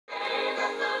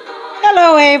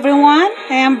everyone,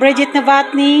 I am Bridget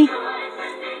Navatni.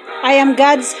 I am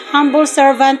God's humble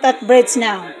servant at Breads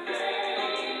Now.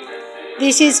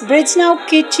 This is Breads Now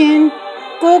Kitchen.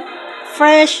 Cook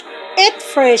fresh, eat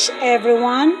fresh,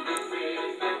 everyone.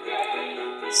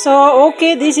 So,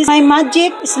 okay, this is my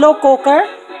magic slow cooker.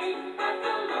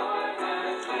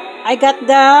 I got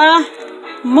the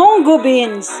Mongo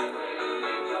beans.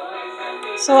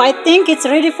 So, I think it's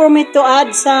ready for me to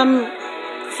add some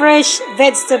fresh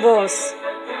vegetables.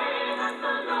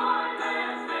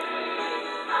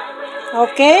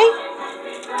 Okay,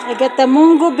 I got the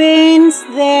Mongo beans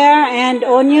there and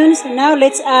onions. Now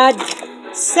let's add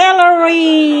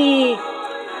celery,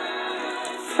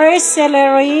 fresh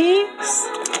celery.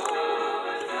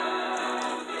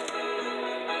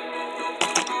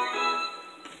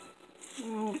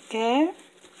 Okay.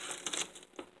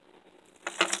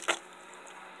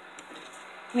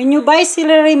 When you buy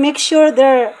celery, make sure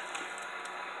the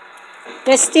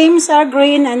stems are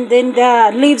green and then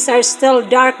the leaves are still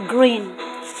dark green.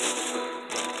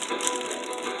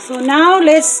 So now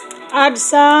let's add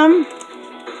some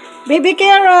baby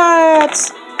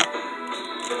carrots.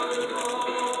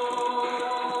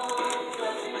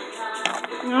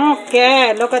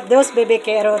 Okay, look at those baby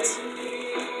carrots.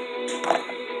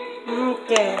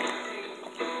 Okay.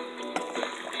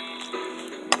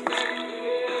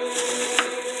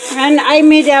 And I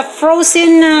made a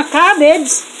frozen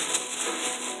cabbage.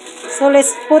 So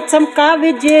let's put some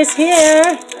cabbages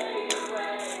here.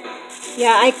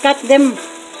 Yeah, I cut them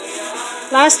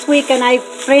last week and I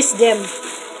freeze them.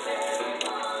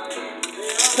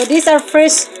 So these are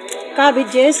fresh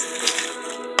cabbages.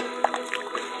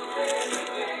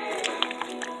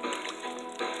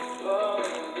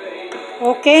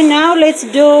 Okay, now let's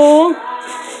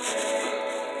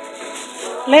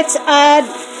add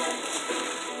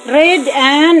red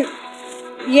and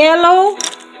yellow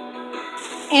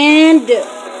and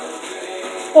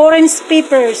orange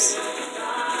peppers.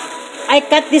 I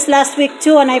cut this last week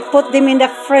too and I put them in the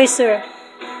freezer.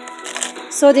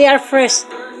 So they are fresh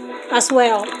as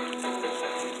well.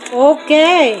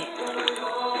 Okay.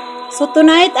 So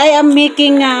tonight I am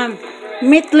making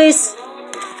meatless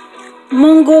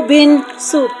Mongo bean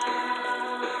soup.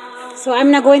 So I'm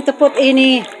not going to put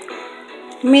any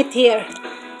meat here.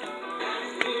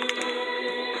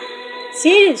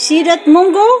 See that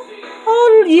Mongo?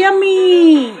 Oh,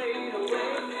 yummy!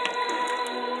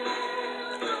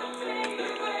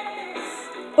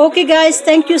 Okay guys,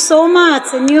 thank you so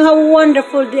much and you have a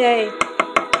wonderful day.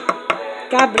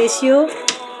 God bless you.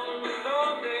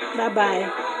 Bye-bye.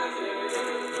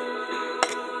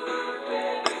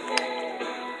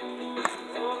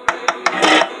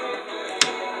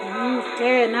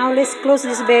 Okay, now let's close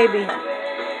this baby.